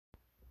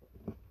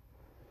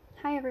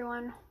Hi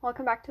everyone,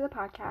 welcome back to the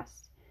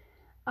podcast.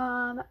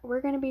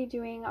 We're going to be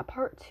doing a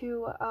part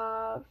 2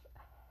 of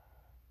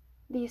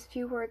These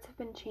Few Words Have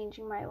Been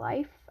Changing My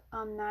Life.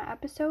 That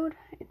episode,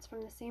 it's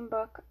from the same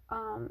book,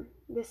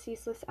 The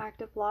Ceaseless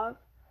Act of Love.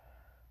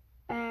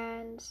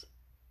 And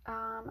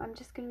I'm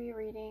just going to be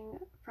reading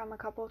from a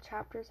couple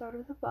chapters out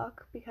of the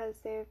book because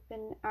they've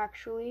been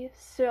actually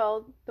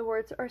the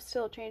words are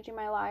still changing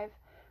my life.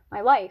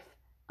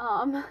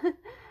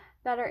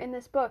 That are in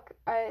this book.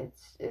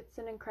 It's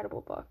an incredible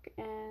book,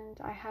 and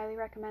I highly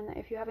recommend that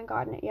if you haven't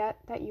gotten it yet,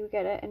 that you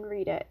get it and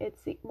read it.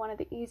 It's one of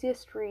the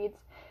easiest reads.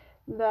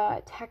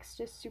 The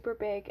text is super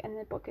big, and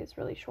the book is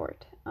really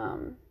short.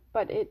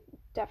 But it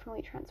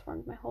definitely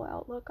transformed my whole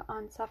outlook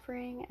on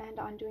suffering and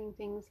on doing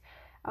things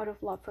out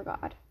of love for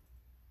God.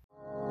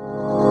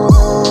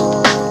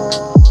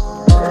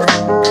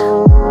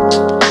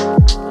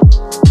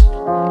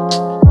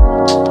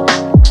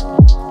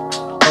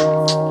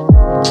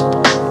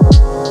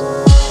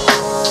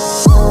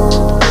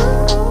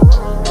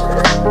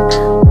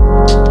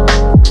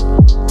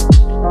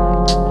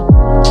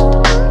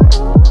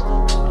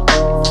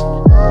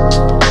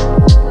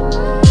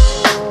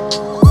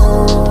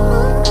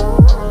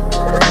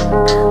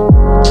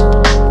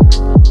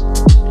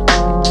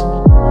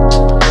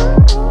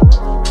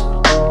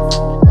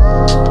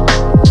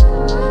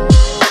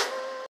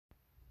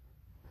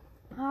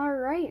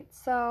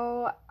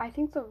 So I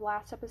think the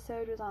last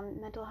episode was on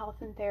mental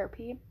health and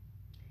therapy.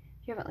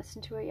 If you haven't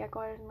listened to it yet,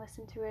 go ahead and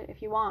listen to it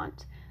if you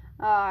want.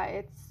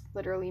 It's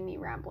literally me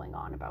rambling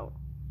on about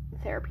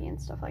therapy and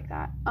stuff like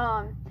that.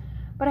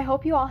 But I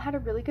hope you all had a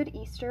really good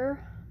Easter.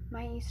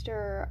 My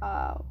Easter,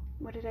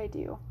 what did I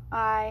do?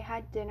 I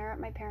had dinner at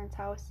my parents'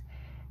 house,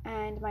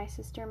 and my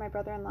sister and my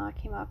brother-in-law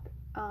came up,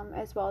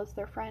 as well as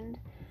their friend,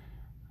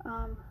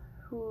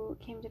 who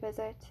came to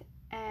visit,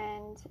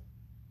 and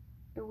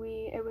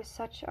it was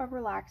such a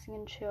relaxing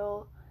and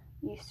chill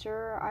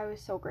Easter. I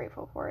was so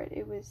grateful for it.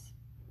 It was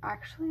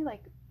actually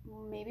like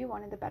maybe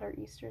one of the better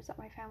Easters that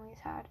my family's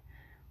had.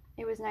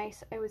 It was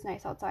nice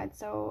outside.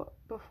 So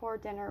before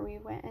dinner we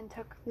went and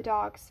took the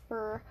dogs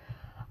for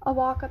a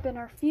walk up in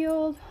our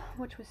field,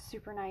 which was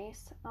super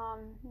nice.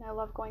 I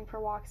love going for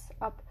walks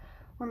up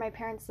where my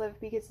parents live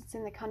because it's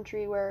in the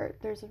country where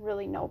there's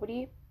really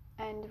nobody,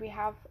 and we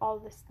have all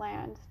this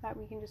land that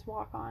we can just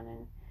walk on,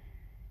 and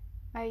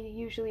I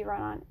usually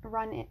run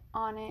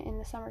on it in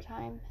the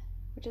summertime,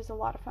 which is a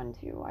lot of fun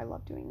too. I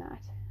love doing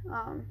that.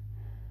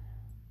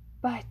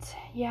 But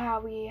yeah,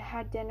 we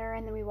had dinner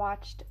and then we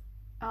watched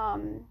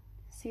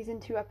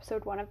season 2,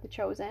 episode 1 of The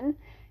Chosen,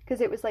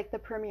 because it was like the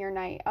premiere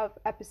night of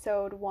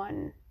episode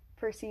 1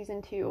 for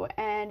season 2,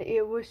 and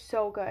it was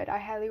so good. I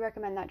highly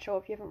recommend that show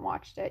if you haven't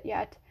watched it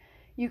yet.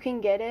 You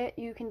can get it.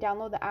 You can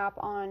download the app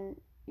on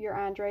your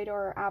Android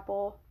or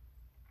Apple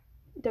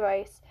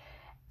device,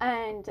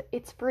 and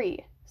it's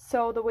free.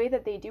 So the way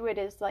that they do it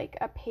is like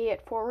a pay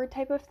it forward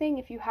type of thing.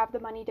 If you have the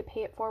money to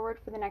pay it forward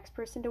for the next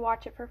person to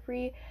watch it for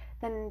free,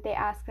 then they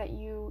ask that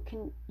you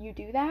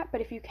do that.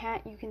 But if you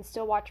can't, you can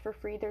still watch for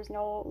free. There's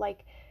no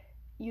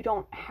you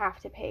don't have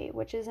to pay,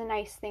 which is a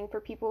nice thing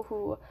for people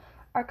who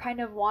are kind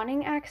of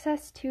wanting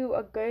access to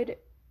a good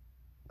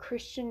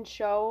Christian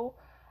show,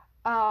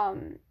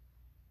 and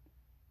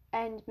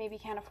maybe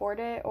can't afford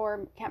it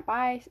or can't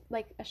buy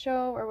like a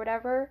show or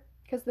whatever,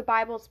 because the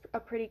Bible's a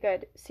pretty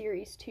good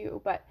series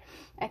too, but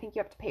I think you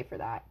have to pay for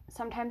that.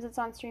 Sometimes it's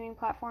on streaming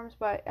platforms,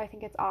 but I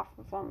think it's off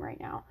of them right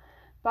now.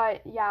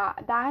 But yeah,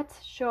 that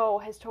show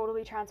has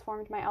totally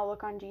transformed my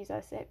outlook on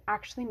Jesus. It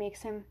actually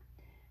makes him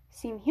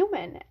seem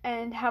human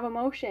and have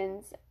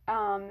emotions,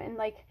 and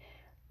like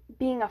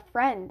being a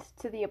friend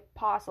to the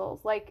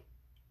apostles. Like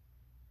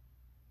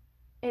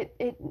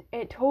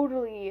it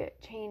totally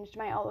changed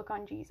my outlook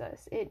on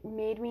Jesus. It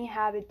made me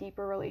have a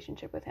deeper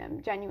relationship with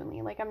him,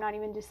 genuinely. Like, I'm not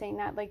even just saying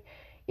that. Like,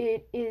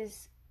 it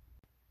is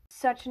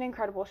such an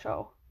incredible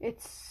show.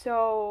 It's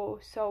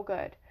so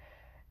good.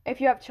 If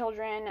you have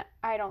children,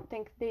 I don't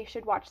think they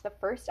should watch the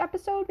first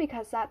episode,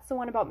 because that's the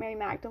one about Mary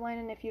Magdalene.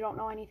 And if you don't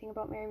know anything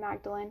about Mary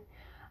Magdalene,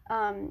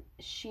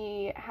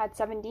 she had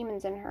 7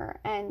 demons in her,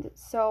 and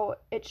so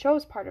it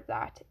shows part of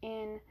that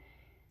in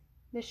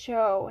the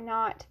show,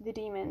 not the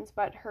demons,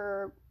 but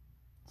her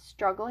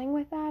struggling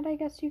with that, I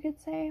guess you could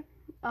say.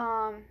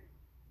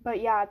 But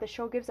yeah, the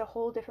show gives a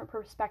whole different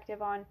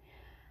perspective on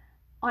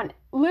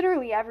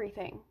literally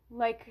everything.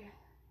 Like,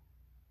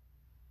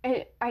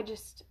 I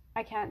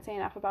can't say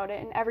enough about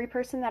it. And every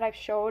person that I've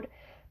showed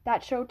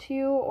that show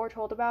to or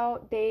told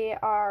about,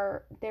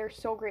 they're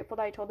so grateful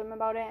that I told them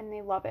about it, and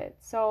they love it.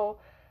 So,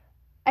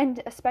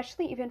 and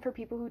especially even for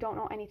people who don't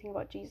know anything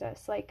about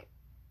Jesus, like,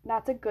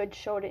 that's a good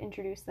show to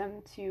introduce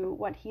them to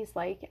what he's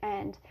like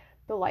and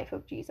the life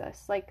of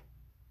Jesus. Like,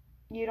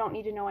 you don't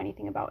need to know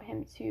anything about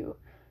him to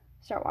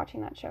start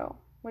watching that show,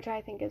 which I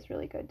think is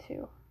really good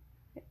too.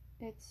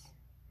 It's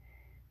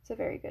a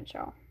very good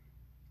show.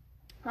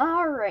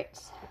 All right,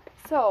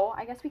 so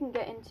I guess we can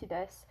get into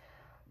this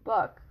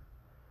book.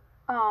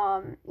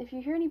 If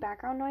you hear any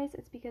background noise,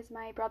 it's because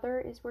my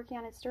brother is working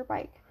on his dirt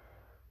bike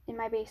in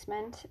my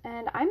basement,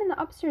 and I'm in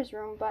the upstairs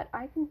room, but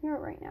I can hear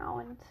it right now,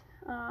 and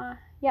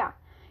yeah.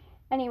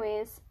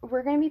 Anyways,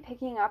 we're going to be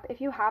picking up,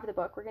 if you have the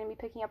book, we're going to be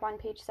picking up on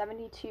page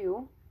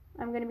 72.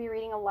 I'm going to be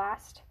reading the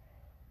last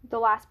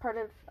part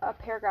of a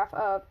paragraph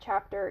of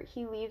chapter,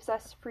 He Leaves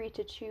Us Free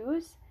to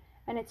Choose,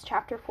 and it's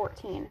chapter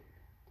 14.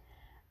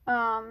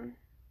 Oh,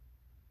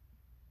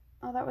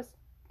 that was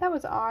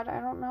odd. I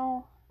don't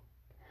know,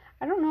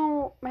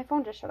 my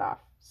phone just shut off,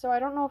 so I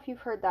don't know if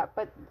you've heard that,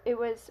 but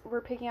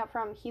we're picking up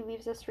from He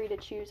Leaves Us Free to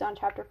Choose on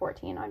chapter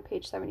 14 on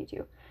page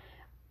 72.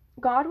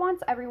 God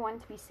wants everyone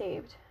to be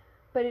saved,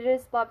 but it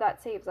is love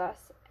that saves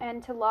us,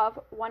 and to love,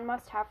 one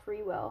must have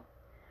free will.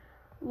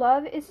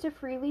 Love is to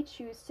freely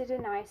choose to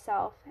deny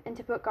self and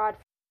to put God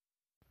first.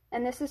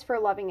 And this is for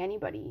loving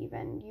anybody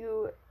even.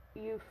 You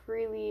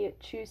freely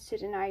choose to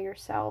deny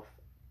yourself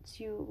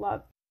to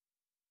love.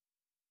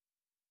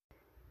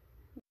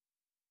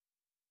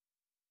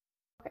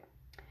 Okay.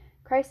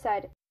 Christ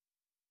said,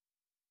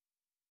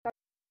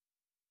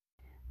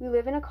 we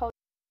live in a culture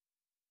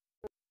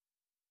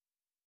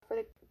for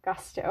the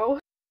gusto,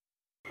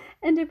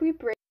 and if we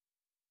break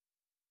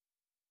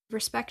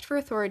respect for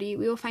authority,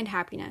 we will find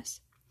happiness.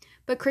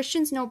 But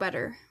Christians know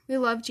better. We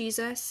love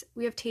Jesus,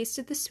 we have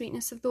tasted the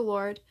sweetness of the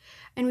Lord,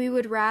 and we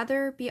would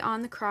rather be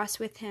on the cross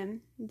with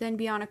him than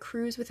be on a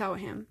cruise without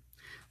him.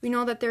 We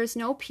know that there is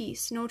no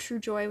peace, no true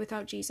joy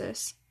without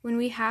Jesus. When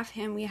we have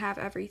him, we have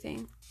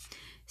everything.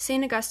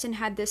 St. Augustine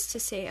had this to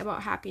say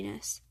about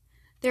happiness.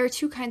 There are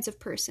two kinds of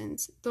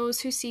persons,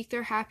 those who seek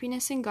their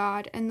happiness in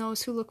God and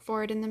those who look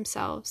for it in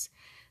themselves.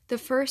 The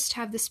first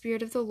have the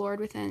Spirit of the Lord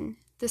within,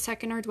 the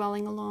second are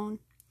dwelling alone.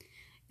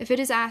 If it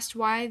is asked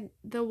why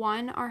the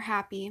one are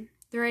happy,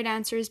 the right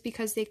answer is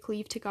because they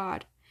cleave to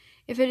God.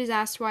 If it is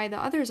asked why the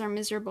others are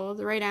miserable,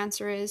 the right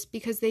answer is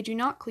because they do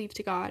not cleave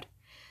to God.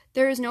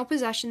 There is no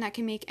possession that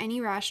can make any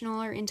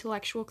rational or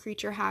intellectual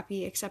creature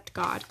happy except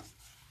God.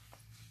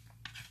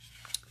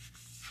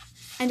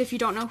 And if you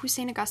don't know who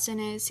St.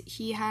 Augustine is,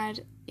 he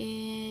had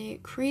a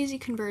crazy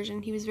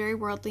conversion. He was very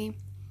worldly.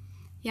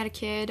 He had a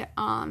kid.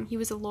 He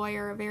was a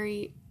lawyer, a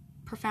very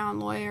profound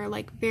lawyer,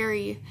 like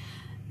very,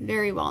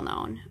 very well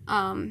known.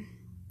 And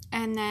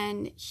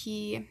then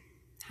he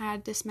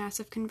had this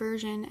massive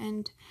conversion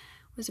and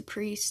was a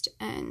priest,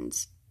 and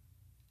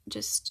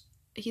just,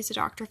 he's a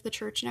doctor of the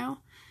church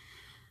now.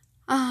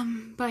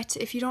 But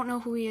if you don't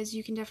know who he is,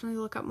 you can definitely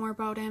look up more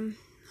about him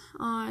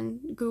on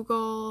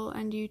Google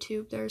and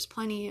YouTube. There's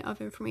plenty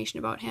of information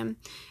about him.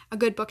 A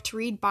good book to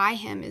read by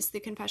him is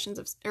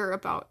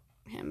about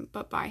him,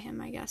 but by him,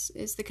 I guess,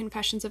 is the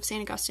Confessions of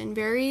St. Augustine.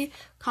 Very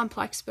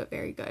complex, but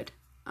very good.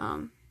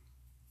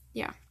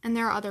 Yeah, and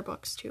there are other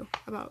books, too,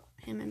 about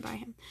him and by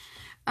him.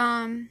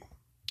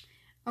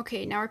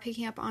 Okay, now we're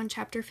picking up on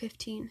chapter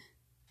 15.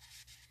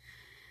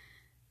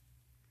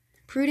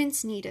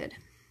 Prudence needed.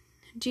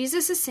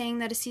 Jesus is saying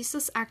that a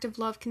ceaseless act of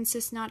love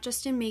consists not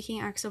just in making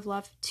acts of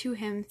love to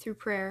him through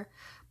prayer,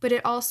 but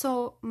it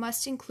also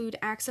must include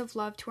acts of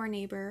love to our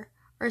neighbor.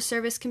 Our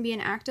service can be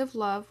an act of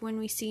love when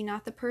we see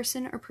not the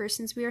person or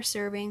persons we are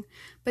serving,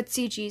 but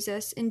see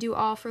Jesus and do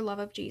all for love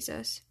of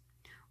Jesus.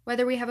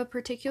 Whether we have a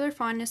particular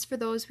fondness for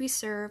those we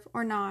serve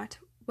or not,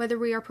 whether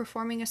we are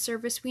performing a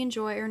service we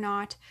enjoy or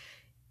not,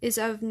 is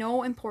of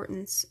no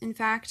importance. In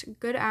fact,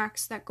 good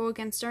acts that go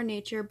against our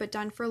nature but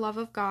done for love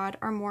of God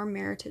are more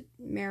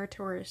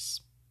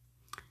meritorious.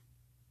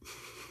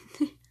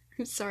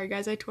 Sorry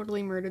guys, I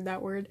totally murdered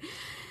that word.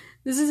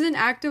 This is an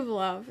act of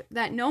love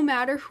that no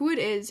matter who it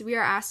is we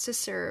are asked to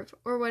serve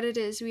or what it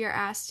is we are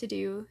asked to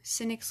do,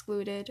 sin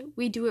excluded,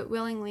 we do it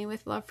willingly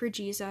with love for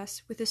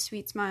Jesus, with a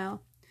sweet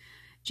smile.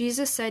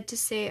 Jesus said to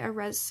say a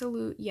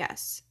resolute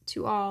yes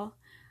to all,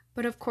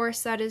 but of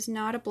course that is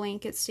not a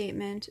blanket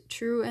statement,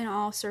 true in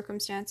all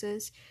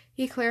circumstances.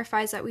 He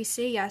clarifies that we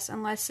say yes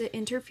unless it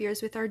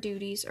interferes with our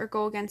duties or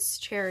go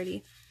against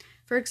charity.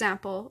 For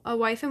example, a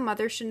wife and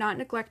mother should not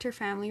neglect her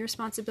family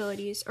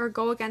responsibilities or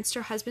go against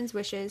her husband's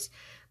wishes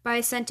by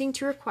assenting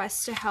to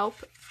requests to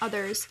help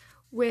others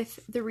with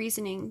the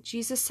reasoning,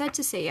 Jesus said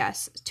to say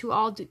yes to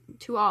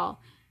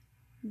all.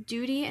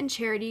 Duty and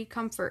charity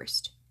come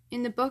first.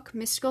 In the book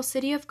Mystical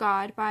City of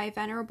God by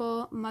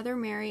Venerable Mother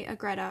Mary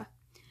Agreda,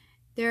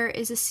 there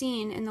is a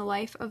scene in the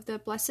life of the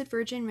Blessed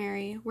Virgin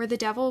Mary where the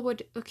devil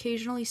would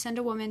occasionally send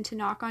a woman to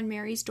knock on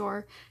Mary's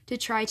door to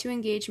try to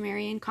engage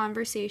Mary in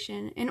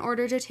conversation in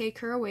order to take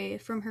her away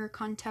from her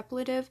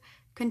contemplative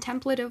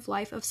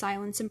life of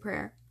silence and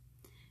prayer.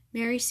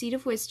 Mary's seat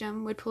of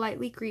wisdom would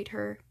politely greet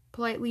her,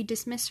 politely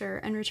dismiss her,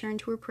 and return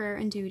to her prayer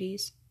and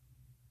duties.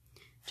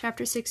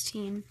 Chapter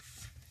 16.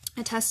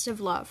 A Test of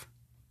Love.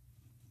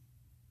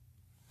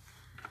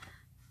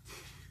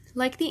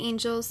 Like the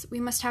angels,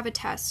 we must have a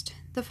test.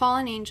 The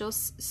fallen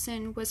angels'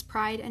 sin was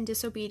pride and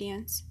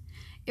disobedience.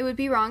 It would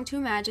be wrong to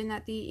imagine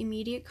that the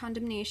immediate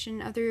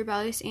condemnation of the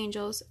rebellious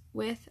angels,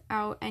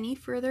 without any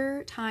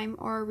further time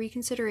or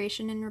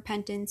reconsideration and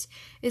repentance,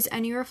 is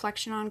any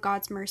reflection on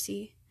God's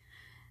mercy.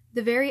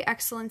 The very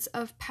excellence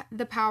of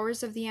the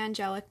powers of the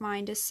angelic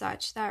mind is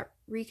such that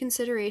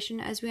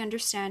reconsideration, as we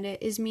understand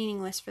it, is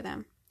meaningless for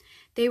them.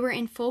 They were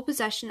in full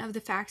possession of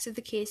the facts of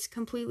the case,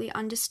 completely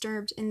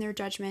undisturbed in their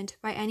judgment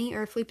by any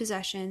earthly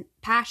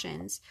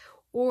passions,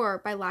 or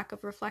by lack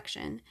of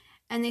reflection,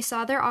 and they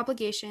saw their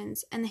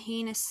obligations and the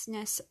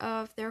heinousness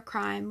of their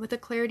crime with a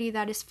clarity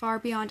that is far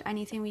beyond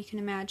anything we can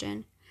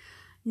imagine.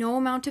 No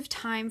amount of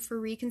time for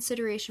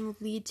reconsideration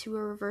would lead to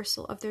a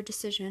reversal of their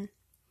decision.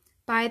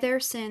 By their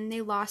sin they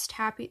lost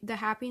the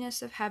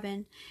happiness of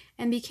heaven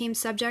and became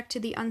subject to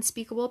the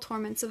unspeakable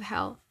torments of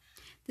hell.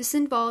 This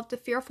involved the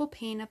fearful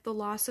pain of the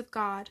loss of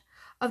God,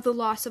 of the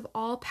loss of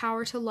all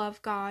power to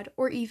love God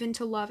or even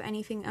to love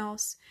anything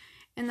else,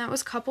 and that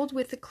was coupled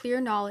with the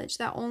clear knowledge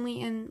that only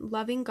in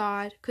loving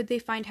God could they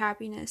find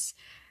happiness,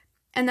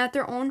 and that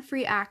their own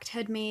free act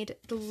had made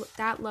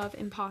that love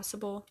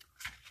impossible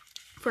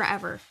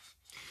forever.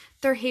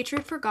 Their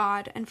hatred for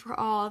God and for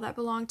all that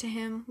belonged to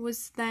him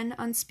was then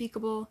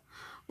unspeakable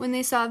when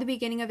they saw the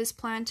beginning of his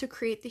plan to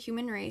create the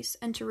human race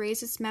and to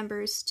raise its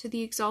members to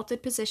the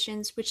exalted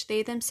positions which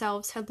they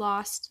themselves had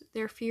lost.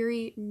 Their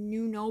fury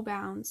knew no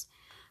bounds.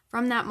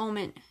 From that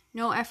moment,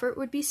 no effort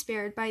would be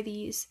spared by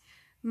these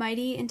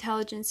mighty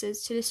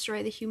intelligences to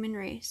destroy the human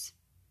race.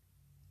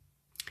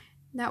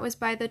 That was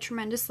by The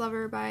Tremendous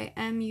Lover by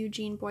M.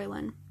 Eugene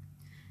Boylan.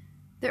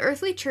 The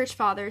earthly church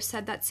fathers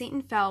said that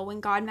Satan fell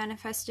when God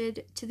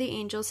manifested to the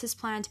angels his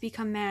plan to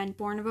become man,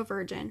 born of a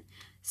virgin.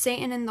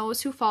 Satan and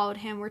those who followed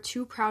him were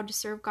too proud to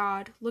serve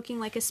God, looking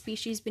like a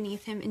species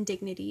beneath him in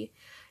dignity,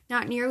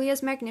 not nearly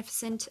as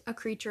magnificent a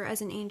creature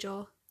as an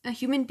angel. A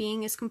human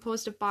being is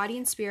composed of body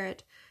and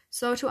spirit,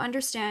 slow to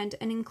understand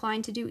and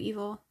inclined to do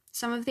evil.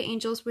 Some of the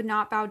angels would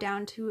not bow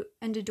down to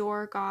and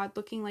adore God,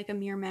 looking like a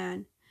mere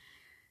man.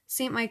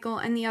 St. Michael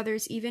and the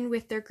others, even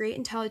with their great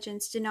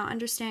intelligence, did not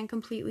understand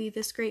completely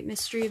this great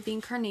mystery of the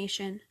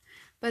Incarnation,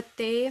 but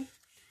they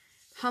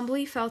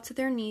humbly fell to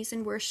their knees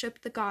and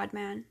worshipped the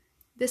God-man.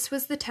 This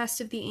was the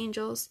test of the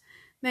angels.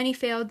 Many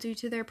failed due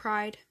to their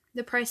pride.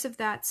 The price of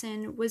that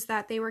sin was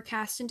that they were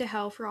cast into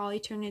hell for all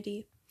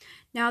eternity.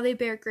 Now they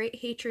bear great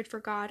hatred for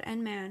God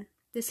and man.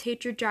 This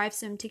hatred drives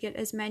them to get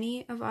as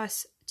many of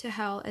us to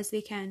hell as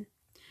they can.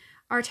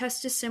 Our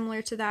test is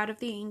similar to that of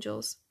the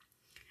angels.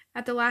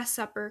 At the Last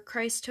Supper,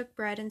 Christ took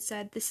bread and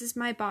said, "This is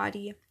my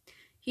body."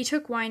 He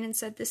took wine and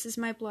said, "This is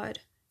my blood."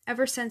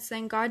 Ever since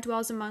then, God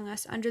dwells among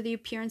us under the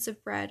appearance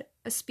of bread,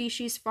 a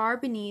species far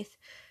beneath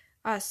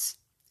us,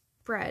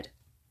 bread,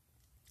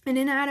 an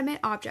inanimate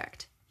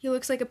object. He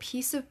looks like a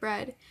piece of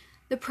bread.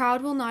 The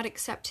proud will not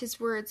accept his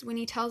words when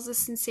he tells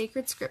us in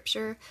sacred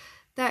scripture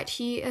that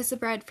he is the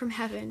bread from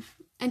heaven,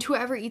 and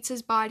whoever eats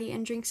his body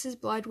and drinks his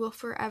blood will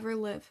forever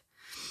live.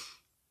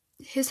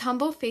 His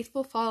humble,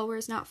 faithful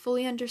followers, not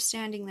fully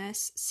understanding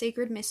this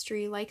sacred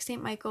mystery, like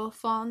St. Michael,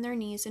 fall on their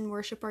knees and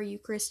worship our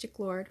Eucharistic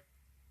Lord.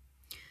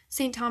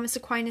 St. Thomas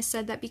Aquinas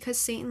said that because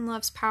Satan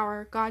loves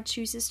power, God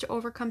chooses to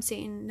overcome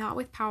Satan not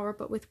with power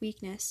but with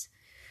weakness.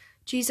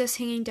 Jesus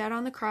hanging dead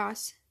on the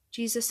cross,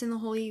 Jesus in the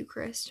Holy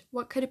Eucharist,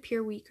 what could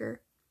appear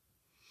weaker?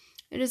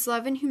 It is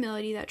love and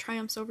humility that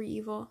triumphs over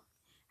evil.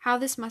 How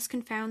this must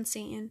confound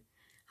Satan.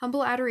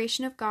 Humble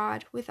adoration of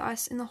God with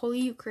us in the Holy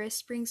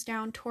Eucharist brings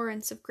down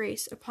torrents of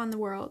grace upon the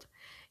world.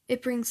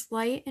 It brings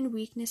light and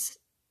weakness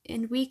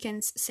and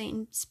weakens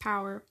Satan's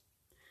power.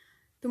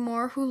 The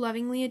more who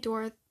lovingly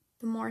adore,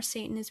 the more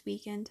Satan is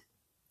weakened.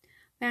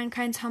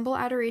 Mankind's humble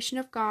adoration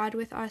of God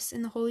with us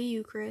in the Holy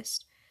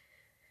Eucharist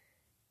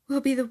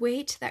will be the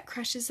weight that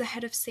crushes the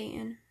head of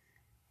Satan.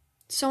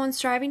 So in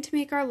striving to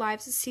make our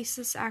lives a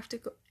ceaseless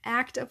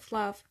act of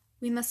love,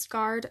 we must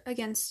guard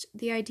against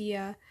the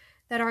idea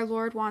that our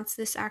Lord wants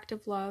this act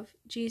of love,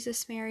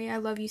 Jesus, Mary, I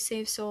love you,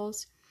 save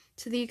souls,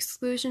 to the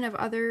exclusion of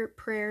other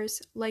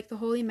prayers like the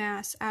Holy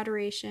Mass,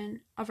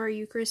 adoration of our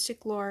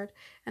Eucharistic Lord,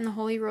 and the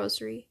Holy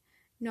Rosary.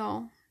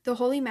 No, the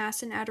Holy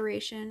Mass and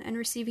adoration and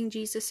receiving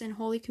Jesus in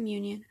Holy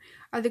Communion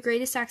are the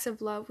greatest acts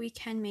of love we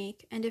can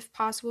make, and if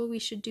possible, we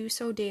should do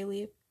so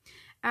daily.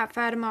 At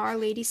Fatima, Our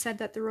Lady said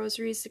that the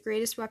Rosary is the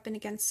greatest weapon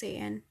against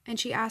Satan, and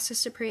she asked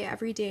us to pray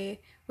every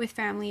day with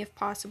family if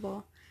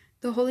possible.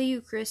 The Holy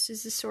Eucharist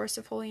is the source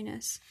of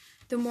holiness.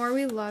 The more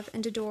we love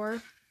and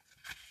adore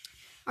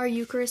our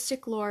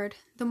Eucharistic Lord,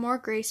 the more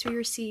grace we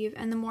receive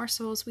and the more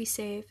souls we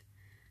save.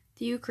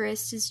 The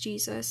Eucharist is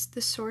Jesus,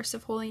 the source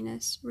of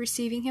holiness.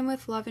 Receiving him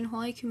with love in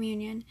Holy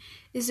Communion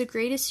is the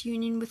greatest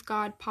union with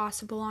God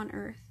possible on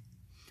earth.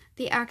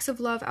 The acts of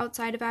love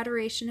outside of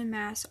adoration and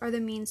Mass are the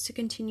means to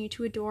continue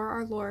to adore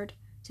our Lord,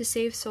 to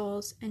save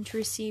souls, and to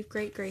receive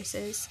great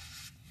graces.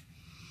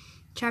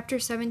 Chapter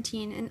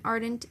 17, An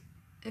Ardent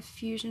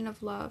Effusion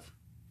of Love.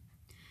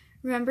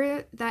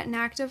 Remember that an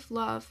act of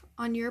love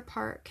on your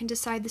part can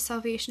decide the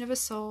salvation of a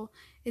soul,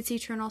 its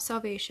eternal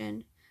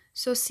salvation.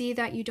 So see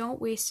that you don't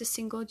waste a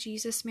single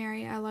Jesus,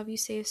 Mary, I love you,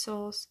 save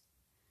souls.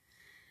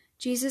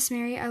 Jesus,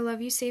 Mary, I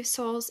love you, save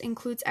souls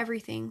includes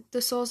everything,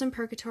 the souls in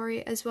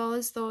purgatory as well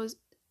as those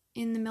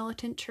in the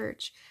militant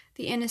church,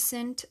 the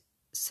innocent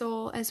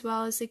soul as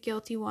well as the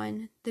guilty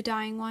one, the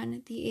dying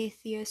one, the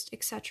atheist,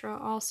 etc.,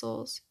 all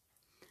souls.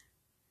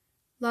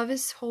 Love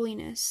is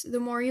holiness. The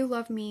more you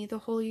love me, the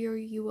holier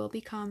you will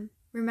become.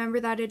 Remember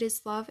that it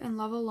is love and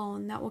love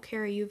alone that will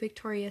carry you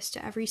victorious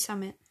to every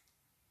summit.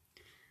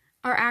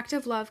 Our act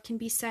of love can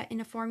be set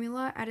in a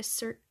formula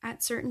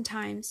at certain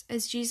times,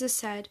 as Jesus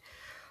said,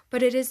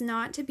 but it is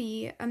not to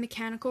be a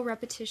mechanical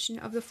repetition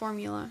of the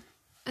formula.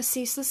 A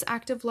ceaseless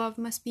act of love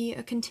must be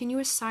a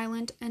continuous,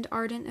 silent, and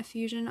ardent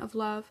effusion of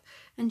love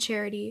and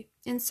charity,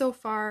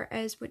 insofar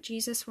as what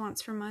Jesus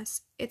wants from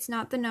us. It's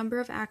not the number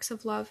of acts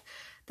of love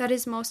that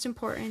is most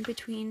important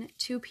between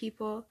two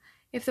people.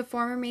 If the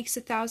former makes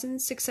 1,000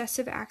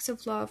 successive acts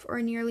of love,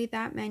 or nearly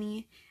that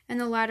many, and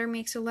the latter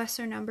makes a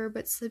lesser number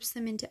but slips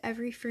them into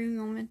every free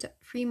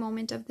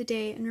moment of the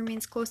day and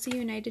remains closely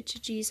united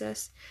to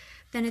Jesus,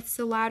 then it's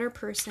the latter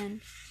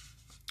person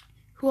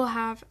who will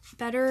have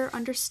better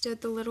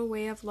understood the little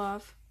way of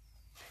love.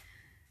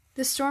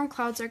 The storm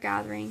clouds are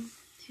gathering.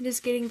 It is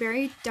getting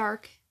very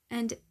dark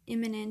and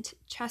imminent.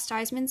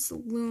 Chastisements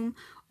loom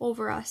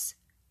over us.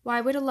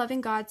 Why would a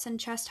loving God send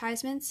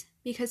chastisements?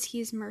 Because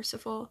he is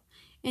merciful.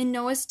 In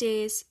Noah's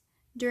days,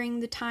 during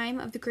the time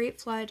of the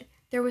great flood,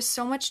 there was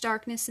so much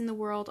darkness in the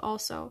world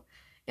also.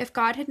 If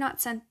God had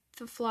not sent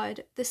the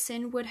flood, the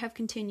sin would have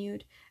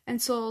continued,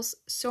 and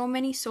so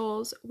many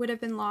souls would have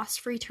been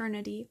lost for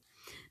eternity.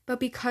 But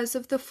because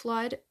of the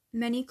flood,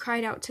 many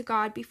cried out to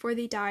God before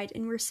they died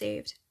and were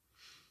saved.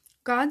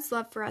 God's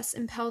love for us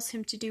impels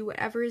him to do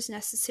whatever is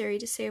necessary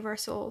to save our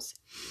souls.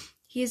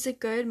 He is a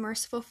good,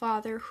 merciful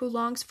Father who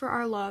longs for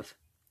our love.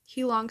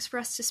 He longs for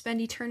us to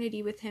spend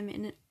eternity with him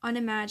in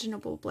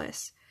unimaginable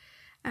bliss.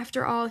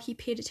 After all, he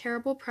paid a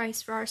terrible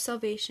price for our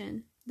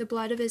salvation, the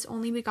blood of his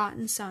only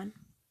begotten Son.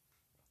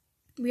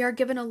 We are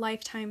given a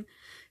lifetime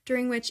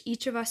during which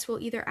each of us will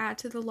either add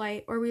to the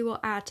light or we will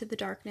add to the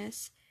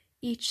darkness.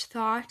 Each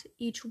thought,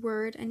 each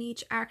word, and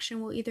each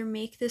action will either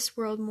make this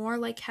world more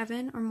like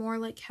heaven or more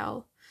like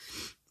hell.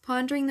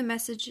 Pondering the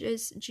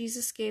messages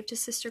Jesus gave to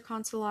Sister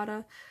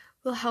Consolata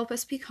will help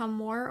us become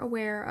more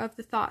aware of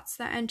the thoughts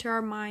that enter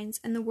our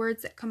minds and the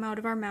words that come out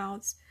of our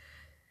mouths.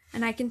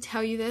 And I can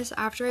tell you this,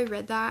 after I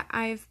read that,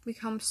 I've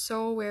become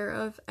so aware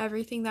of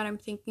everything that I'm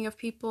thinking of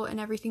people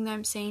and everything that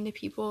I'm saying to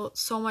people,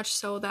 so much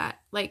so that,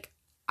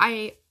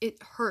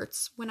 it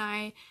hurts when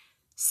I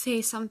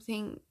say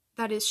something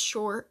that is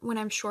short, when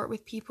I'm short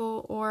with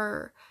people,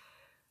 or,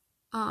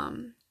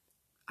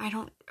 I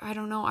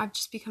don't know, I've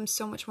just become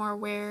so much more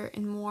aware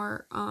and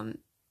more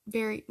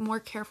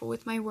careful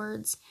with my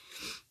words.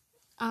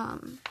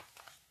 And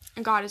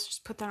God has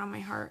just put that on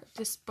my heart.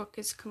 This book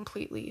is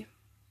completely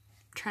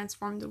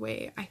transformed the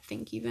way I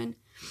think even.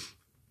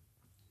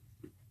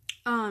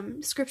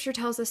 Scripture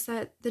tells us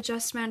that the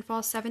just man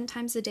falls 7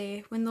 times a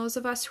day. When those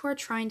of us who are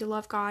trying to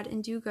love God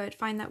and do good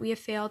find that we have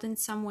failed in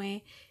some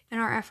way in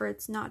our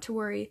efforts, not to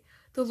worry.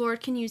 The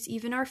Lord can use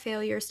even our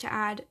failures to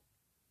add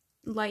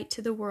light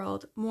to the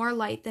world, more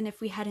light than if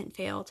we hadn't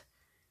failed.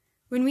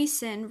 When we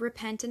sin,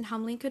 repent, and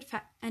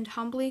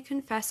humbly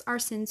confess our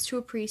sins to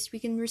a priest, we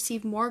can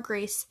receive more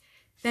grace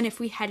than if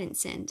we hadn't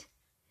sinned.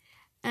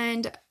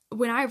 And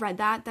when I read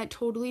that, that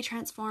totally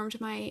transformed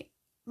my,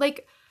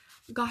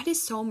 God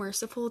is so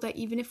merciful that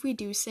even if we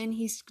do sin,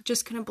 he's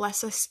just going to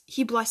bless us.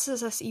 He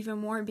blesses us even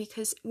more,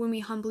 because when we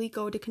humbly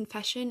go to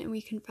confession and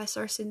we confess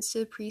our sins to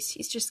the priest,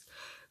 he's just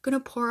going to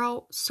pour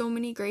out so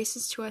many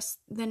graces to us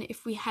than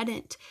if we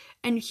hadn't.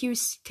 And he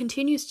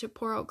continues to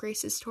pour out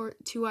graces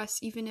to us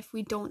even if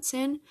we don't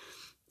sin.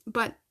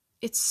 But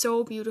it's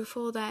so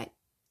beautiful that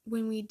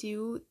when we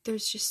do,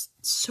 there's just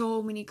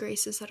so many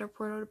graces that are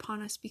poured out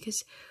upon us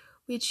because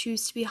we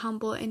choose to be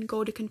humble and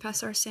go to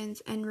confess our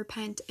sins and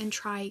repent and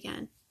try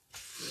again.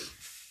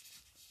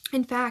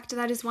 In fact,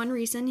 that is one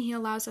reason he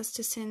allows us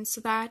to sin, so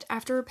that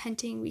after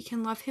repenting, we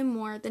can love him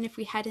more than if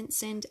we hadn't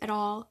sinned at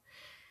all.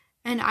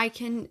 And I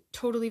can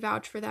totally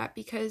vouch for that,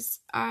 because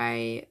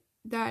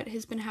that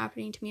has been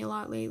happening to me a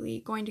lot lately,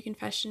 going to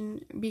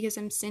confession because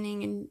I'm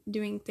sinning and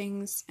doing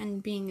things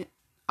and being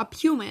a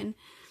human.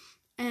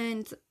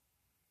 And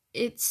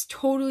it's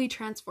totally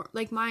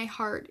transformed. My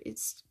heart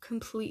is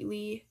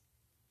completely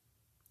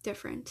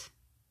different.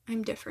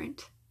 I'm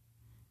different.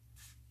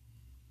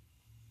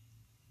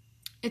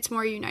 It's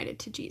more united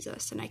to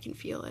Jesus, and I can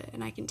feel it,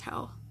 and I can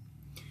tell.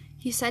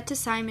 He said to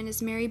Simon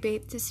as Mary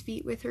bathed his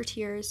feet with her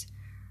tears,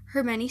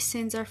 "Her many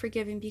sins are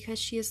forgiven because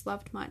she has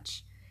loved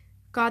much."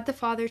 God the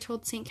Father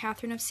told St.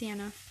 Catherine of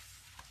Siena,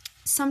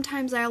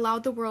 "Sometimes I allow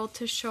the world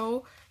to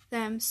show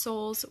them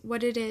souls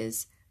what it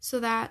is, so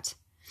that,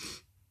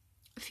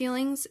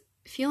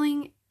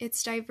 feeling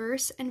its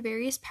diverse and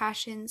various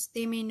passions,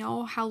 they may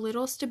know how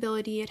little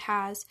stability it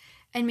has,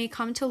 and may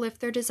come to lift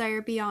their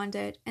desire beyond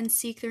it, and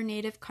seek their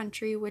native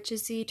country, which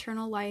is the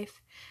eternal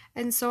life.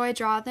 And so I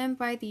draw them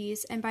by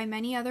these and by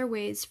many other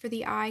ways, for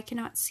the eye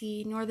cannot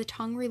see, nor the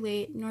tongue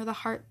relate, nor the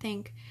heart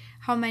think,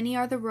 how many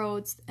are the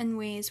roads and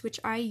ways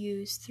which I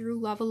use, through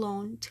love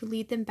alone, to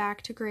lead them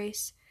back to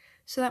grace,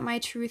 so that my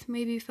truth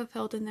may be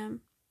fulfilled in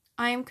them.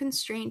 I am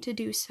constrained to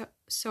do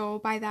so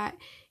by that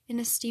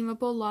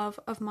inestimable love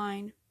of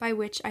mine, by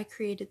which I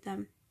created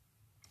them."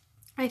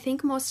 I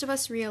think most of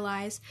us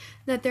realize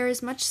that there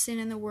is much sin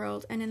in the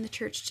world and in the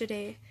church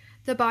today.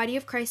 The body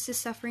of Christ is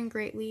suffering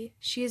greatly.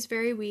 She is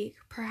very weak.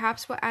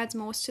 Perhaps what adds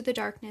most to the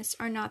darkness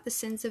are not the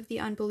sins of the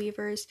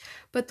unbelievers,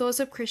 but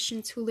those of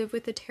Christians who live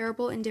with a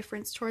terrible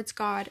indifference towards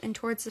God and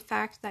towards the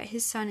fact that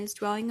his Son is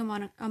dwelling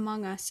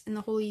among us in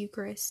the Holy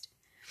Eucharist.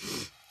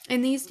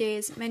 In these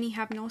days, many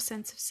have no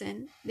sense of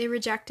sin. They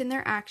reject in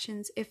their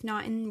actions, if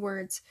not in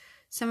words,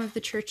 some of the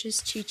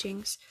Church's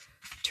teachings.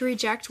 To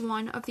reject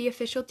one of the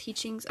official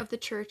teachings of the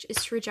Church is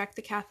to reject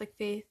the Catholic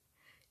faith.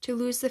 To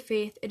lose the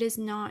faith, it is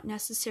not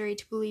necessary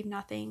to believe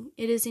nothing.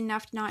 It is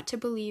enough not to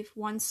believe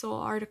one sole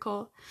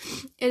article.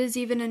 It is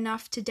even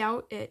enough to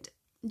doubt it.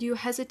 Do you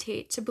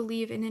hesitate to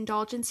believe in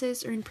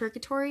indulgences or in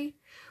purgatory?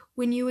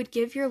 When you would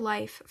give your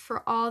life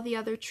for all the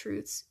other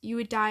truths, you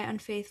would die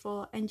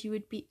unfaithful, and you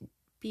would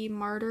be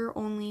martyr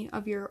only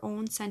of your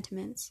own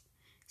sentiments.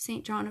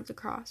 St. John of the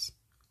Cross.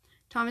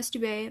 Thomas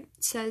Dubay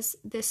says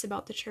this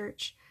about the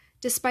Church.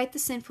 Despite the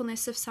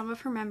sinfulness of some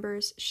of her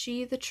members,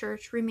 she, the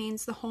Church,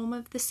 remains the home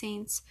of the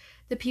saints,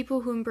 the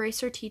people who embrace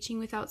her teaching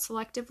without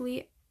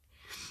selectivity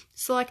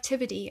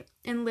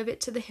and live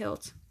it to the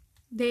hilt.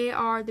 They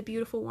are the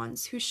beautiful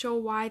ones who show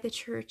why the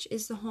Church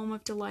is the home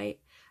of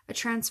delight, a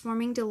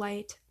transforming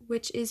delight,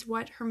 which is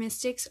what her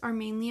mystics are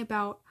mainly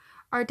about,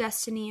 our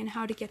destiny and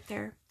how to get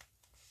there.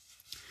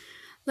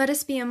 Let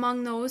us be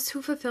among those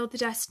who fulfill the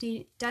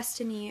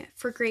destiny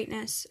for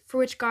greatness, for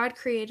which God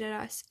created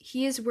us.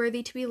 He is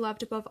worthy to be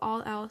loved above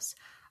all else.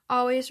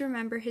 Always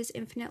remember his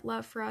infinite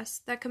love for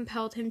us that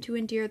compelled him to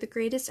endure the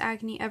greatest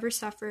agony ever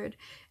suffered,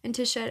 and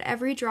to shed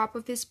every drop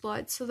of his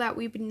blood so that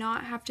we would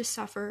not have to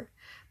suffer,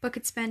 but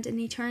could spend an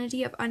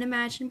eternity of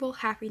unimaginable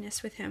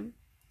happiness with him.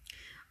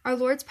 Our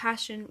Lord's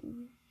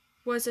passion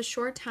was a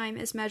short time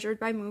as measured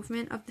by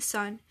movement of the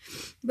sun,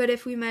 but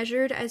if we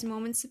measured as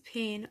moments of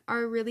pain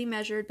are really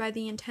measured by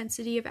the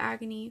intensity of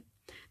agony,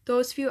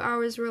 those few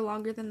hours were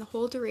longer than the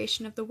whole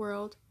duration of the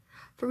world,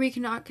 for we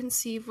cannot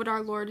conceive what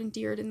our Lord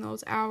endured in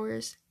those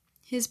hours.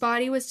 His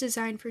body was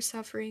designed for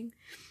suffering,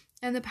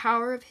 and the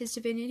power of his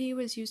divinity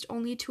was used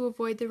only to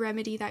avoid the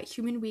remedy that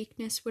human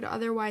weakness would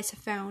otherwise have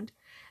found,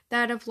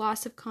 that of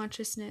loss of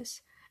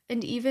consciousness,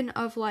 and even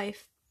of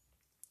life,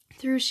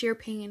 through sheer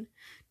pain.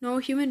 No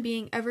human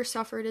being ever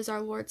suffered as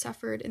our Lord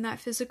suffered in that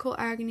physical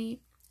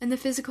agony, and the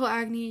physical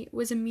agony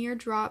was a mere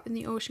drop in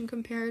the ocean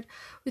compared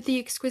with the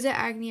exquisite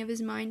agony of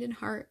his mind and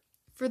heart.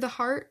 For the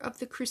heart of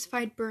the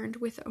crucified burned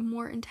with a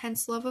more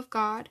intense love of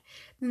God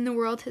than the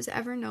world has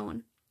ever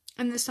known,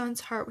 and the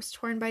Son's heart was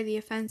torn by the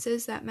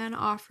offenses that men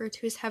offer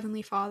to his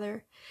heavenly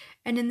Father.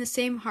 And in the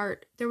same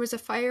heart there was a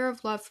fire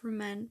of love for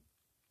men,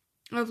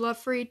 of love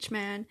for each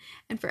man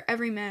and for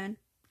every man.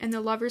 And the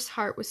lover's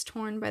heart was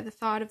torn by the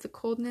thought of the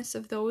coldness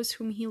of those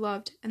whom he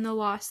loved and the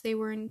loss they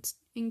were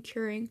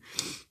incurring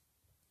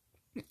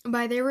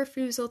by their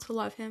refusal to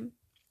love him.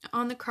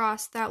 On the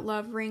cross, that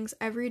love wrings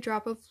every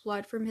drop of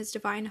blood from his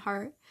divine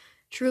heart.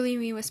 Truly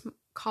we must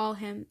call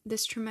him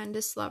this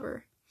tremendous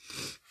lover.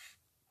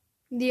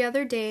 The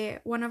other day,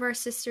 one of our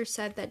sisters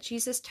said that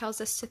Jesus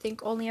tells us to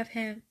think only of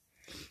him.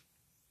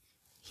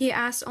 He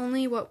asks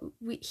only what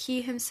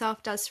he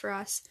himself does for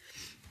us.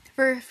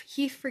 For if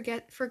he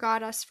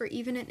forgot us for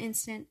even an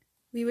instant,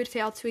 we would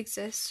fail to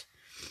exist.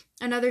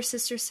 Another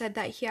sister said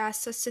that he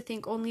asks us to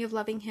think only of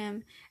loving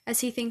him,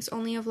 as he thinks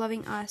only of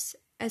loving us,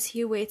 as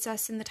he awaits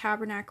us in the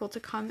tabernacle to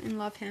come and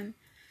love him,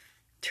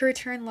 to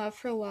return love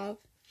for love.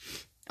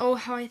 Oh,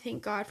 how I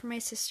thank God for my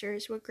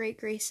sisters, what great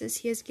graces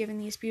he has given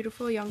these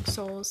beautiful young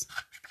souls.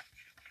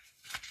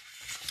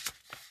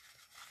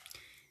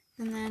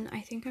 And then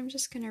I think I'm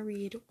just going to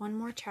read one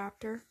more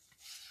chapter.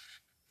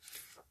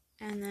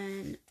 And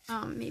then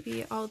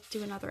maybe I'll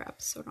do another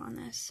episode on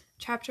this.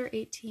 Chapter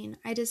 18.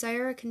 I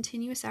desire a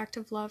continuous act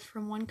of love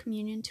from one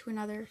communion to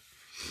another.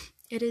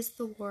 It is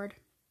the Lord.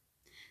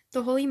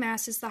 The Holy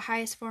Mass is the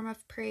highest form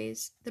of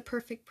praise, the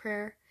perfect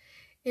prayer.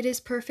 It is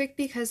perfect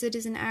because it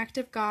is an act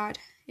of God.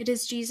 It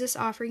is Jesus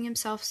offering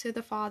himself to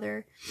the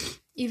Father.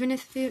 Even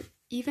if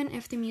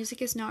the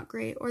music is not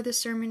great or the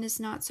sermon is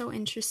not so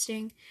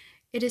interesting,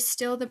 it is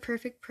still the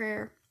perfect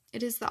prayer.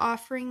 It is the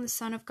offering the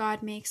Son of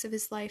God makes of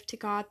his life to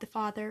God the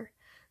Father.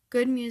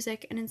 Good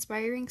music and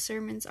inspiring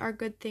sermons are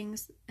good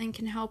things and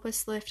can help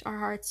us lift our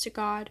hearts to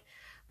God,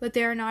 but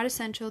they are not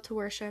essential to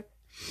worship.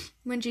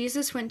 When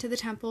Jesus went to the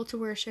temple to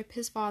worship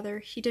his Father,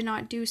 he did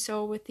not do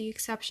so with the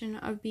exception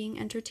of being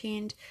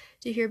entertained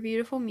to hear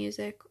beautiful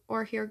music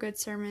or hear good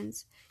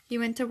sermons. He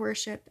went to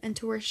worship, and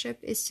to worship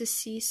is to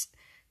cease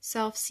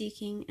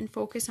self-seeking and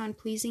focus on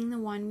pleasing the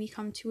one we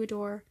come to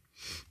adore.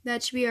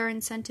 That should be our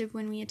incentive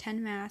when we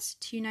attend Mass,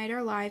 to unite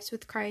our lives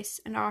with Christ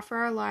and offer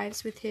our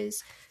lives with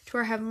his to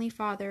our Heavenly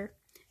Father.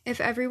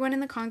 If everyone in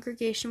the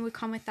congregation would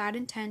come with that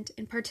intent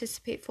and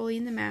participate fully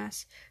in the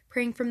Mass,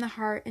 praying from the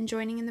heart and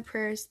joining in the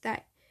prayers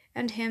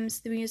and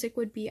hymns, the music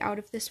would be out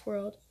of this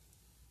world.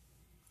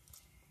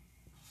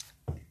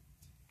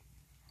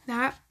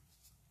 That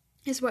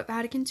is what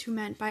Vatican II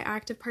meant by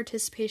active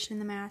participation in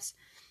the Mass.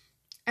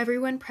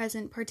 Everyone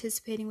present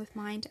participating with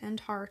mind and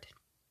heart.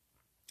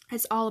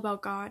 It's all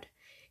about God.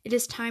 It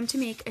is time to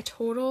make a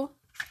total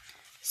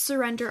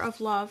surrender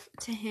of love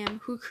to Him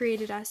who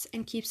created us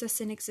and keeps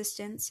us in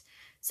existence.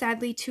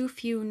 Sadly, too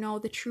few know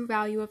the true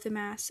value of the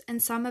Mass,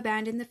 and some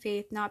abandon the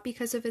faith not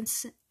because of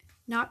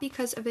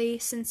a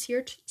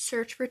sincere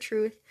search for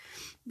truth,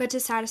 but to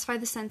satisfy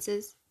the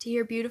senses, to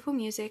hear beautiful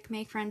music,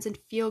 make friends, and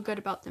feel good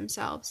about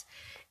themselves.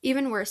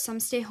 Even worse,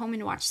 some stay home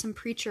and watch some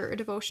preacher or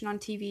devotion on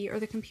TV or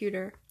the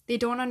computer. They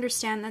don't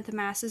understand that the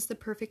Mass is the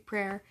perfect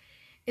prayer.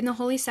 In the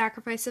holy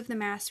sacrifice of the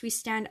Mass, we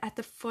stand at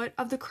the foot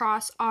of the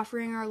cross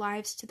offering our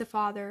lives to the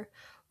Father.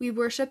 We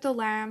worship the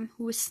Lamb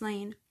who was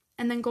slain,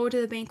 and then go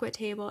to the banquet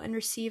table and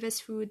receive as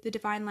food the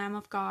divine Lamb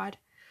of God.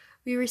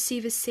 We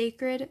receive His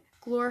sacred,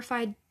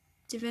 glorified,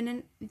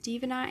 divinized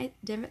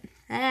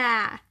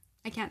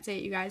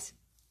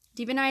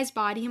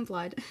body and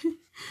blood.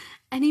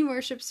 Any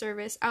worship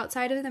service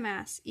outside of the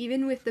Mass,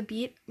 even with the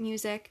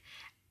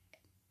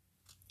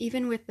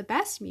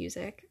best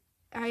music,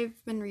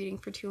 I've been reading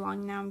for too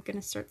long now. I'm going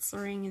to start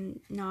slurring and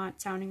not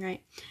sounding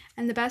right.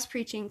 And the best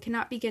preaching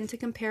cannot begin to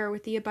compare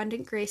with the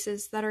abundant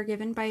graces that are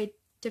given by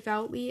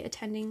devoutly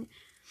attending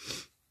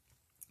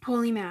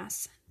Holy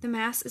Mass. The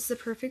Mass is the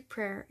perfect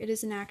prayer. It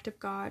is an act of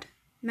God.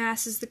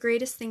 Mass is the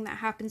greatest thing that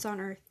happens on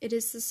earth. It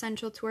is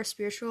essential to our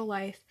spiritual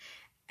life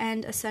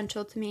and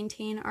essential to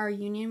maintain our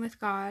union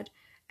with God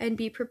and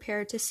be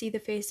prepared to see the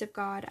face of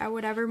God at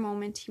whatever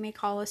moment He may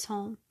call us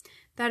home.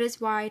 That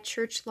is why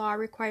church law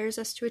requires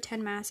us to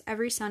attend Mass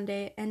every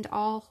Sunday and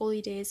all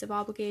holy days of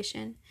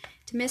obligation.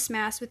 To miss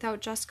Mass without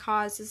just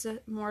cause is a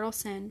mortal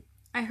sin.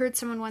 I heard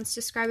someone once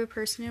describe a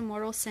person in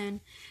mortal sin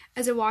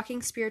as a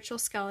walking spiritual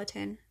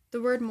skeleton.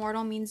 The word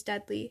mortal means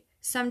deadly.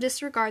 Some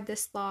disregard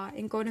this law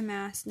and go to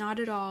Mass not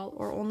at all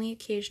or only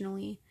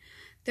occasionally.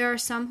 There are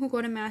some who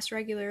go to Mass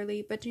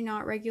regularly but do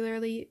not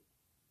regularly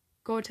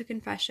go to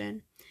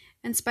confession.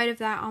 In spite of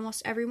that,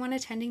 almost everyone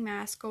attending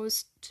Mass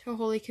goes to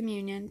Holy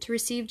Communion. To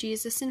receive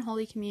Jesus in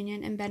Holy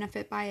Communion and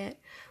benefit by it,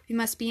 we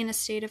must be in a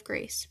state of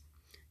grace.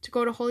 To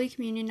go to Holy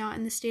Communion not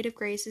in the state of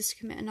grace is to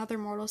commit another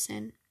mortal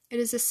sin. It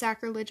is a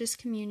sacrilegious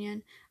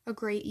communion, a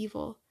great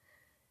evil.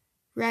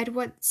 Read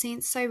what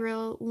St.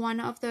 Cyril, one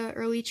of the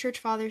early church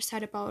fathers,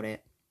 said about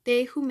it.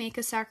 They who make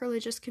a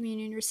sacrilegious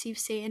communion receive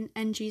Satan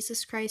and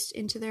Jesus Christ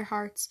into their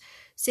hearts,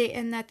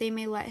 Satan that they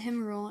may let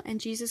him rule, and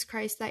Jesus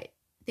Christ that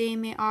they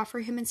may offer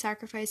him in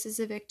sacrifice as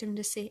a victim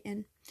to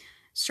Satan.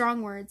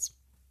 Strong words.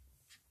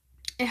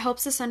 It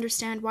helps us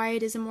understand why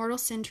it is a mortal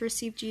sin to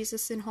receive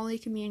Jesus in Holy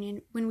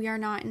Communion when we are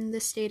not in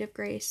the state of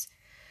grace.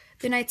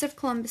 The Knights of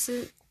Columbus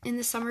in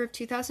the summer of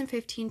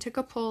 2015 took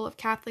a poll of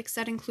Catholics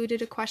that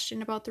included a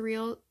question about the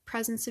real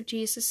presence of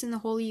Jesus in the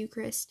Holy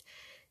Eucharist.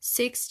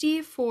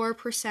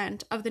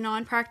 64% of the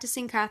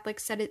non-practicing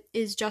Catholics said it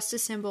is just a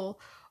symbol.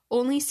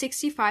 Only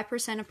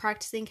 65% of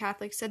practicing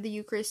Catholics said the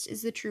Eucharist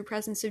is the true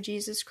presence of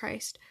Jesus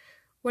Christ.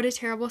 What a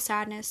terrible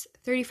sadness.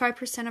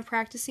 35% of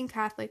practicing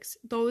Catholics,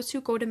 those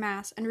who go to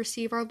Mass and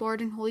receive our Lord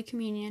in Holy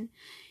Communion,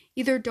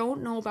 either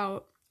don't know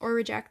about or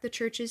reject the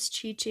Church's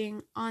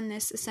teaching on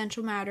this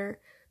essential matter,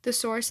 the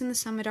source and the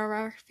summit of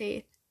our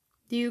faith.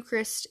 The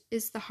Eucharist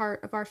is the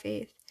heart of our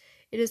faith.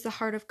 It is the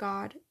heart of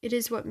God. It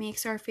is what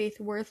makes our faith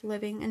worth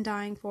living and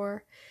dying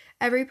for.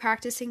 Every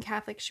practicing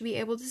Catholic should be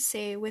able to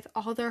say with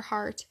all their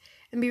heart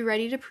and be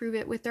ready to prove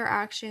it with their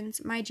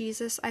actions, "My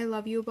Jesus, I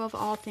love you above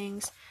all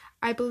things.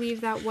 I believe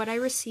that what I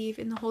receive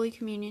in the Holy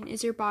Communion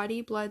is your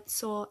body, blood,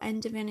 soul,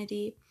 and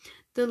divinity,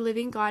 the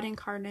living God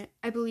incarnate.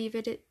 I believe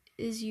it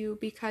is you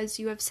because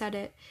you have said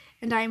it,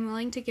 and I am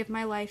willing to give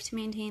my life to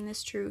maintain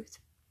this truth."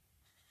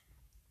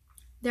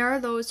 There are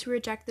those who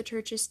reject the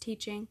Church's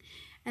teaching,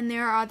 and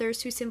there are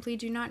others who simply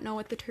do not know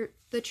what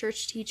the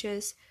Church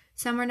teaches.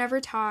 Some were never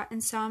taught,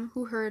 and some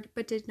who heard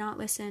but did not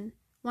listen.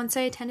 Once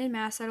I attended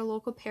Mass at a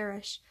local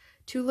parish.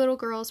 2 little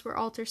girls were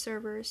altar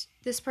servers.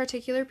 This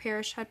particular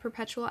parish had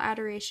perpetual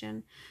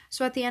adoration,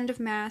 so at the end of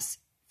Mass,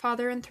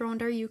 Father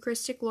enthroned our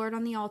Eucharistic Lord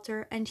on the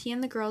altar, and he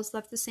and the girls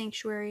left the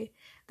sanctuary.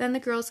 Then the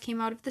girls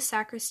came out of the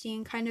sacristy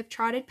and kind of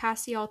trotted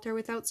past the altar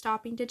without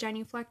stopping to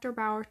genuflect or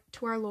bow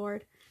to our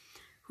Lord,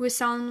 who was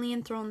solemnly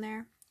enthroned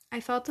there. I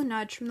felt a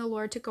nudge from the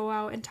Lord to go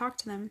out and talk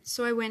to them,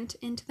 so I went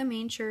into the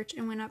main church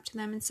and went up to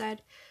them and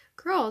said,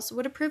 "Girls,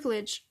 what a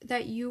privilege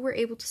that you were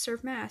able to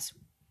serve Mass.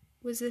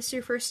 Was this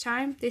your first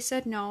time?" They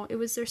said no, it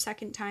was their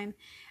second time.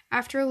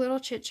 After a little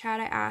chit-chat,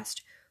 I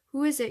asked,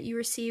 "Who is it you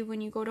receive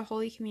when you go to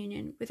Holy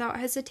Communion?" Without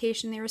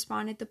hesitation, they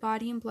responded, "The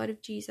body and blood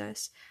of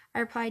Jesus." I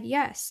replied,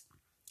 "Yes,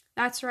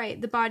 that's right,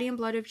 the body and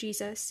blood of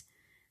Jesus.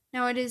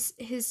 Now it is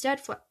his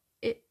dead flesh.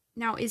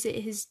 Is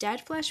it his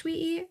dead flesh we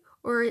eat,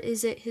 or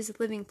is it his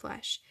living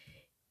flesh?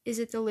 Is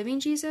it the living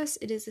Jesus?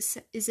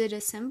 Is it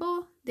a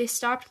symbol?" They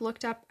stopped,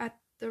 looked up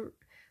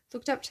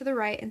to the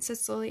right, and said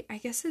slowly, "I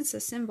guess it's a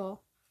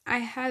symbol." I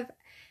have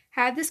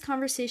had this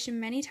conversation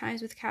many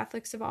times with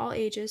Catholics of all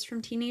ages, from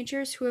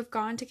teenagers who have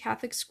gone to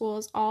Catholic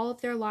schools all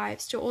of their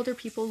lives to older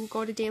people who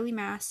go to daily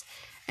Mass,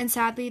 and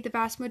sadly the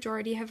vast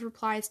majority have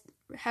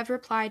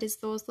replied as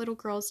those little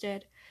girls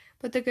did.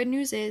 But the good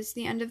news is,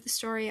 the end of the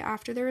story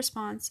after their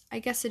response, "I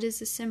guess it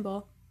is a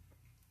symbol,"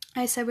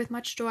 I said with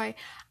much joy,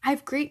 I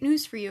have great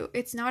news for you.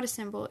 It's not a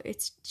symbol.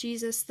 It's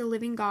Jesus, the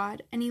living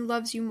God, and he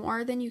loves you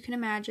more than you can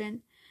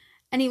imagine,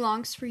 and he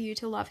longs for you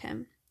to love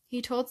him.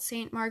 He told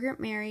St. Margaret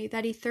Mary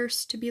that he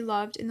thirsts to be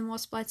loved in the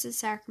most blessed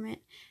sacrament.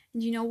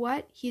 And you know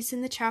what? He's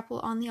in the chapel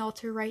on the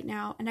altar right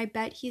now, and I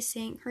bet he's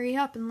saying, hurry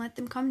up and let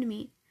them come to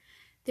me.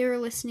 They were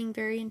listening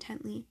very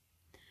intently.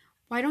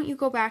 Why don't you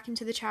go back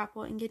into the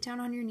chapel and get down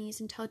on your knees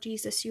and tell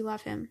Jesus you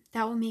love him?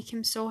 That will make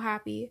him so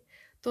happy.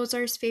 Those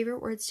are his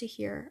favorite words to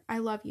hear. I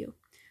love you.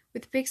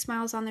 With big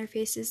smiles on their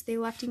faces, they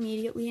left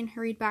immediately and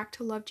hurried back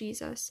to love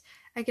Jesus.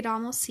 I could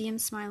almost see him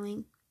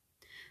smiling.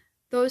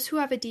 Those who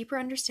have a deeper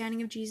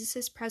understanding of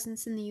Jesus'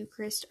 presence in the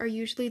Eucharist are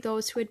usually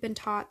those who had been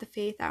taught the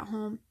faith at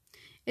home.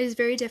 It is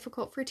very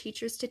difficult for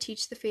teachers to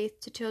teach the faith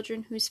to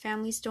children whose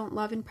families don't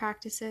love and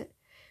practice it.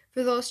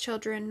 For those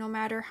children, no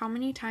matter how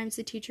many times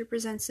the teacher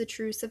presents the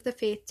truths of the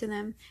faith to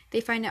them, they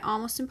find it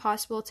almost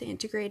impossible to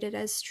integrate it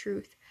as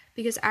truth,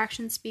 because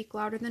actions speak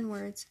louder than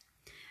words.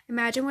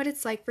 Imagine what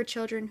it's like for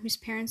children whose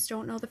parents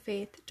don't know the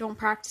faith, don't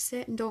practice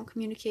it, and don't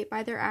communicate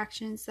by their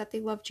actions that they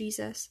love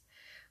Jesus.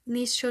 When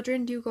these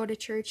children do go to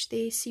church,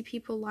 they see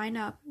people line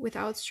up with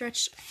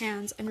outstretched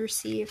hands and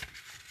receive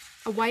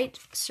a white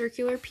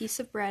circular piece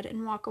of bread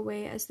and walk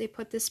away as they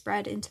put this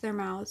bread into their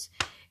mouths.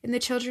 In the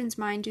children's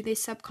mind, do they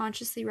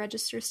subconsciously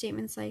register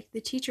statements like,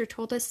 the teacher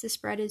told us this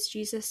bread is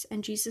Jesus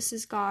and Jesus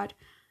is God.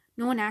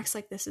 No one acts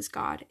like this is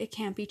God. It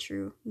can't be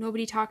true.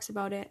 Nobody talks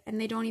about it, and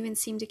they don't even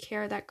seem to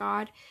care that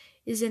God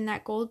is in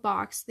that gold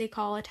box they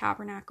call a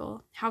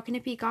tabernacle. How can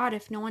it be God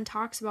if no one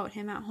talks about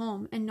him at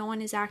home and no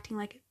one is acting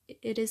like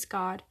it is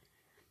God?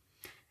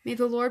 May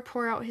the Lord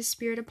pour out his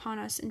Spirit upon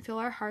us and fill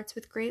our hearts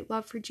with great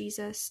love for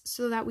Jesus,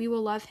 so that we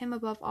will love him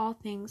above all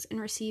things and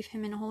receive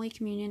him in Holy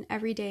Communion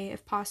every day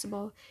if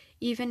possible,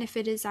 even if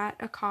it is at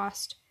a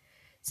cost.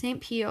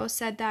 St. Pio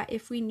said that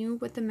if we knew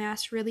what the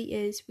Mass really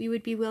is, we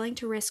would be willing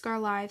to risk our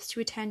lives to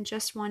attend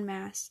just one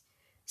Mass.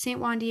 St.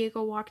 Juan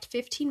Diego walked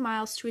 15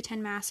 miles to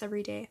attend Mass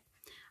every day.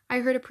 I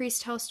heard a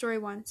priest tell a story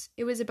once.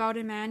 It was about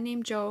a man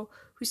named Joe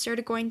who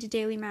started going to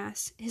daily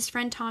Mass. His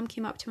friend Tom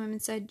came up to him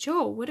and said,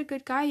 Joe, what a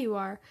good guy you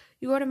are.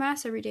 You go to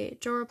Mass every day.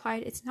 Joe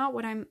replied, It's not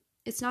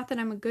that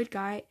I'm a good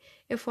guy.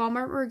 If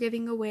Walmart were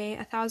giving away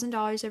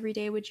 $1,000 every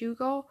day, would you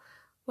go?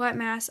 Well, at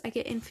Mass, I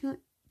get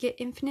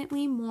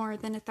infinitely more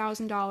than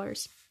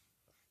 $1,000.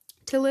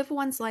 To live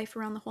one's life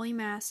around the Holy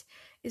Mass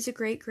is a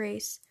great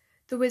grace.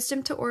 The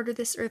wisdom to order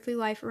this earthly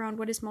life around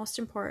what is most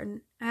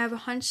important. I have a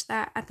hunch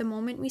that at the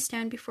moment we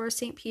stand before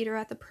St. Peter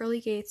at the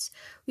pearly gates,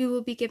 we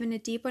will be given a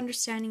deep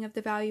understanding of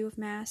the value of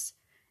Mass,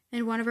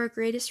 and one of our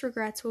greatest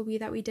regrets will be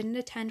that we didn't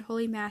attend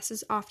Holy Mass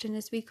as often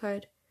as we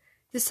could.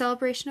 The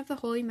celebration of the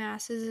Holy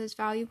Mass is as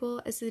valuable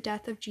as the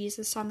death of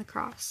Jesus on the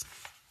cross.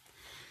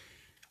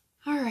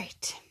 All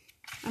right,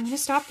 I'm going to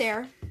stop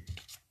there.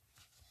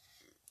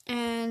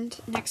 And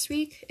next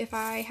week, if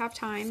I have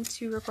time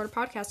to record a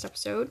podcast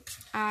episode,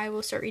 I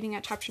will start reading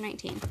at chapter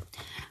 19.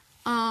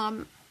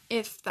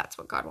 If that's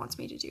what God wants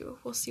me to do.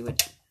 We'll see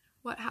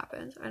what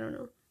happens. I don't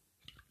know.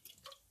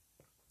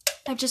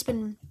 I've just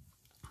been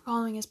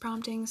following his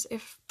promptings.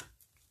 If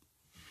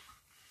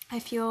I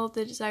feel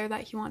the desire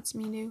that he wants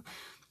me to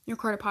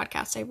record a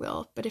podcast, I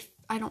will. But if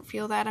I don't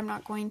feel that, I'm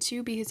not going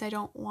to, because I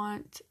don't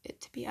want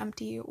it to be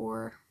empty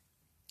or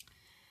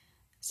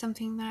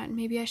something that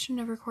maybe I shouldn't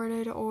have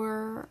recorded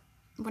or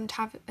wouldn't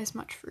have as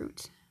much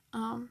fruit.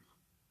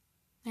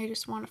 I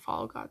just want to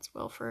follow God's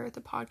will for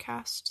the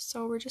podcast,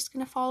 so we're just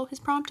going to follow his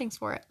promptings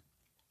for it.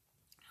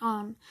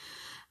 I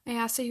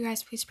ask that you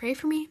guys please pray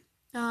for me,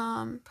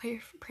 pray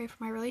for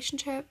my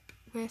relationship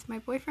with my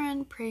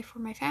boyfriend, pray for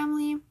my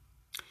family,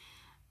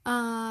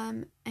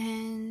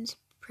 and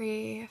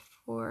pray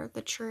for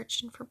the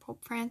church and for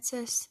Pope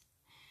Francis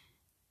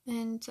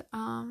and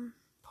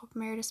Pope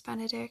Emeritus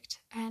Benedict,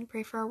 and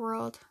pray for our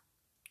world.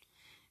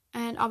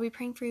 And I'll be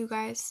praying for you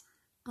guys.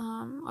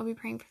 I'll be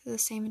praying for the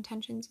same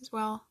intentions as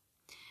well.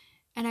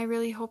 And I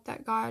really hope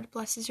that God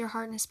blesses your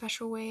heart in a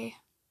special way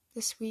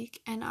this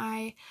week. And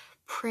I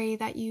pray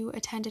that you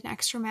attend an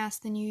extra Mass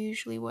than you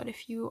usually would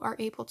if you are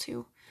able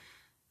to.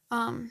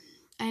 And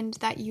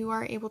that you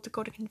are able to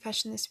go to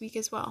confession this week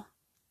as well.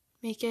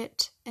 Make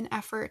it an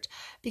effort,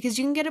 because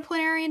you can get a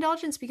plenary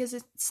indulgence because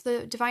it's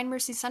the Divine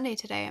Mercy Sunday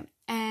today.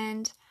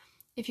 And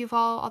if you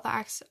follow all the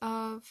acts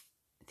of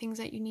things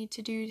that you need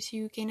to do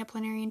to gain a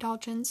plenary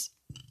indulgence,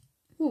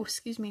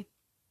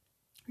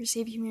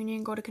 receive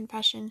communion, go to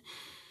confession,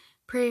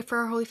 pray for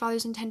our Holy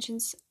Father's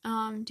intentions,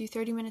 do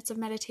 30 minutes of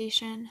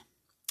meditation.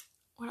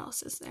 What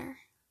else is there?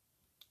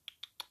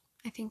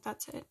 I think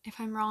that's it. If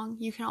I'm wrong,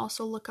 you can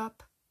also look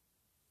up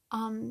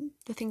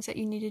the things that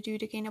you need to do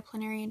to gain a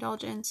plenary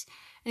indulgence.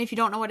 And if you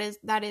don't know what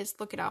that is,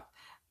 look it up.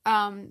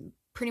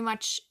 Pretty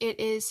much it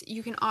is,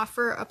 you can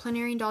offer a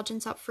plenary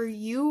indulgence up for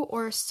you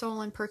or a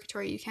soul in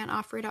purgatory. You can't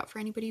offer it up for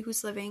anybody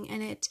who's living.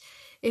 And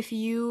if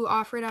you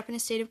offer it up in a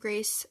state of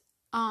grace,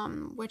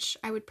 which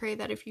I would pray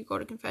that if you go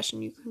to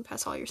confession, you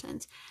confess all your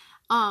sins.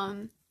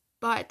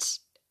 But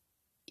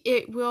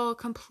it will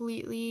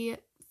completely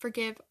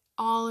forgive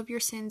all of your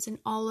sins and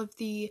all of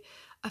the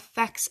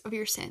effects of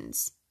your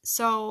sins.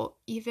 So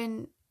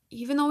even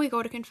though we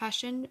go to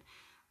confession,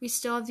 we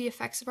still have the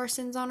effects of our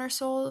sins on our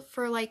soul.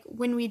 For like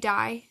when we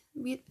die,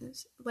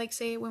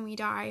 say when we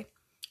die,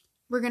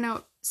 we're going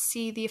to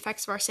see the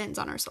effects of our sins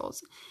on our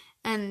souls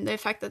and the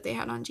effect that they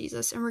had on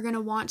Jesus. And we're going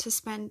to want to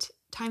spend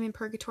time in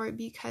purgatory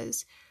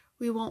because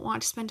we won't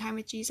want to spend time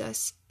with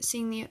Jesus,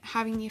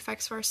 having the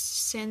effects of our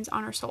sins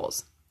on our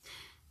souls.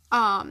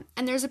 And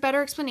there's a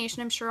better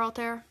explanation, I'm sure, out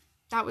there.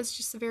 That was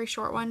just a very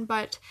short one,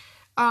 but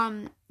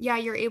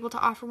you're able to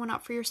offer one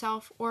up for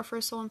yourself or for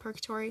a soul in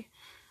purgatory.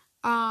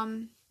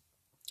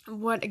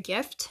 What a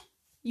gift.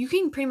 You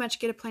can pretty much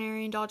get a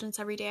plenary indulgence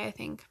every day, I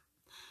think,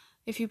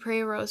 if you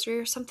pray a rosary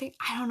or something.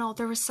 I don't know.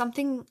 There was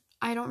something,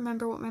 I don't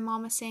remember what my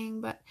mom was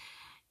saying, but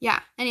yeah.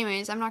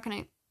 Anyways, I'm not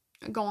going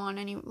to go on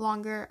any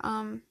longer.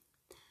 I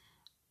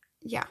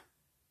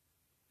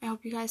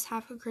hope you guys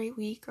have a great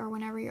week or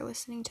whenever you're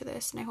listening to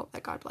this, and I hope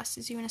that God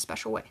blesses you in a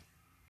special way.